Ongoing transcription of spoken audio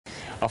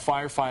A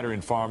firefighter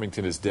in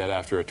Farmington is dead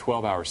after a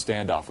 12-hour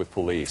standoff with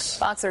police.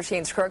 Fox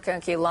 13's Kirk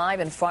Kuhnke live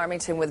in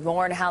Farmington with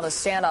more on how the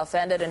standoff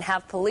ended, and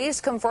have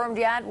police confirmed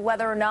yet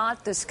whether or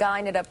not this guy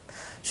ended up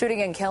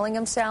shooting and killing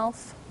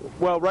himself?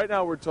 Well, right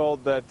now we're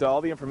told that all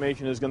the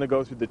information is going to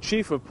go through the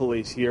chief of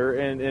police here,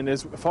 and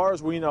as far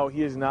as we know,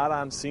 he is not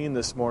on scene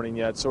this morning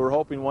yet, so we're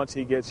hoping once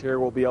he gets here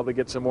we'll be able to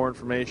get some more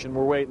information.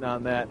 We're waiting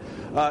on that.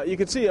 You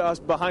can see us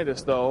behind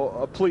us,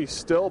 though, police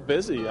still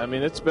busy. I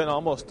mean, it's been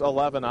almost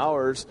 11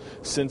 hours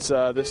since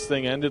this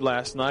thing ended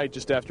last night,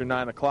 just after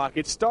 9 o'clock.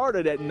 It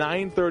started at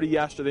 9:30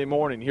 yesterday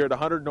morning here at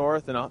 100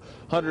 North and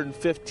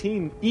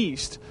 115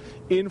 East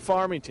in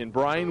Farmington.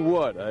 Brian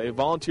Wood, a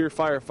volunteer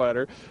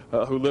firefighter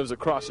who lives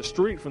across the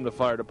street from the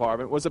fire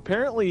department, was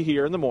apparently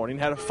here in the morning,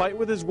 had a fight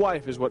with his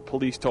wife, is what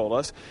police told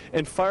us,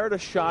 and fired a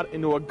shot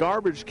into a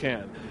garbage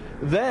can.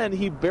 Then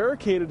he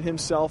barricaded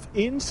himself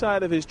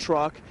inside of his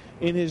truck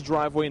in his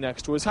driveway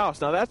next to his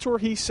house. Now, that's where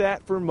he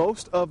sat for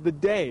most of the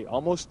day,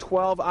 almost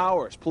 12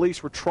 hours.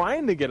 Police were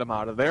trying to get him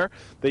out of there.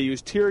 They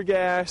used tear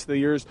gas. They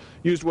used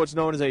what's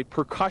known as a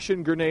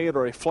percussion grenade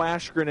or a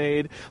flash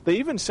grenade. They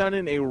even sent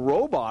in a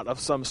robot of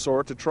some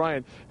sort to try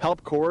and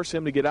help coerce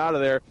him to get out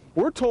of there.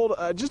 We're told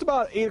just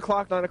about 8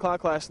 o'clock, 9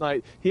 o'clock last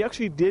night, he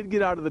actually did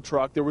get out of the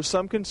truck. There was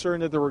some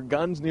concern that there were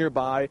guns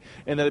nearby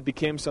and that it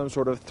became some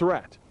sort of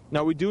threat.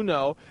 Now, we do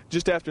know,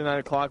 just after 9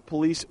 o'clock,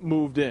 police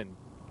moved in.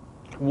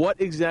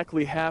 What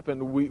exactly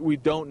happened, we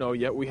don't know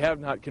yet. We have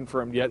not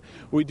confirmed yet.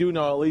 We do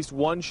know at least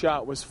one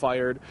shot was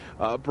fired.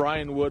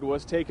 Brian Wood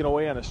was taken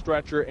away on a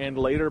stretcher and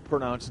later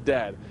pronounced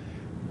dead.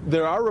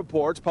 There are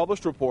reports,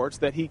 published reports,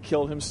 that he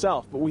killed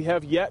himself, but we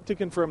have yet to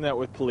confirm that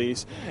with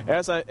police.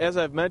 As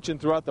I've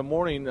mentioned throughout the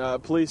morning,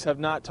 police have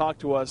not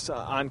talked to us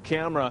on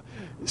camera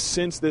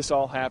since this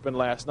all happened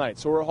last night.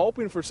 So we're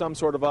hoping for some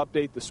sort of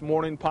update this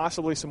morning,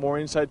 possibly some more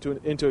insight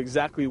into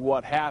exactly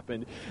what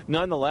happened.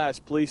 Nonetheless,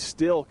 police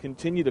still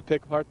continue to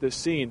pick apart this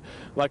scene.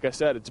 Like I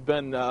said, it's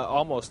been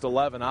almost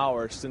 11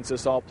 hours since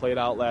this all played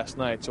out last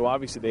night, so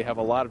obviously they have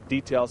a lot of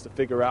details to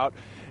figure out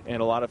and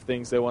a lot of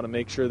things they want to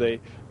make sure they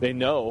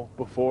know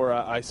before,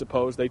 I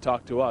suppose, they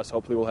talk to us.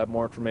 Hopefully we'll have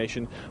more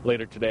information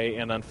later today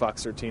and on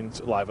Fox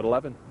 13's Live at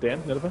 11.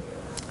 Dan, Nineveh?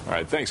 All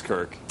right, thanks,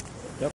 Kirk.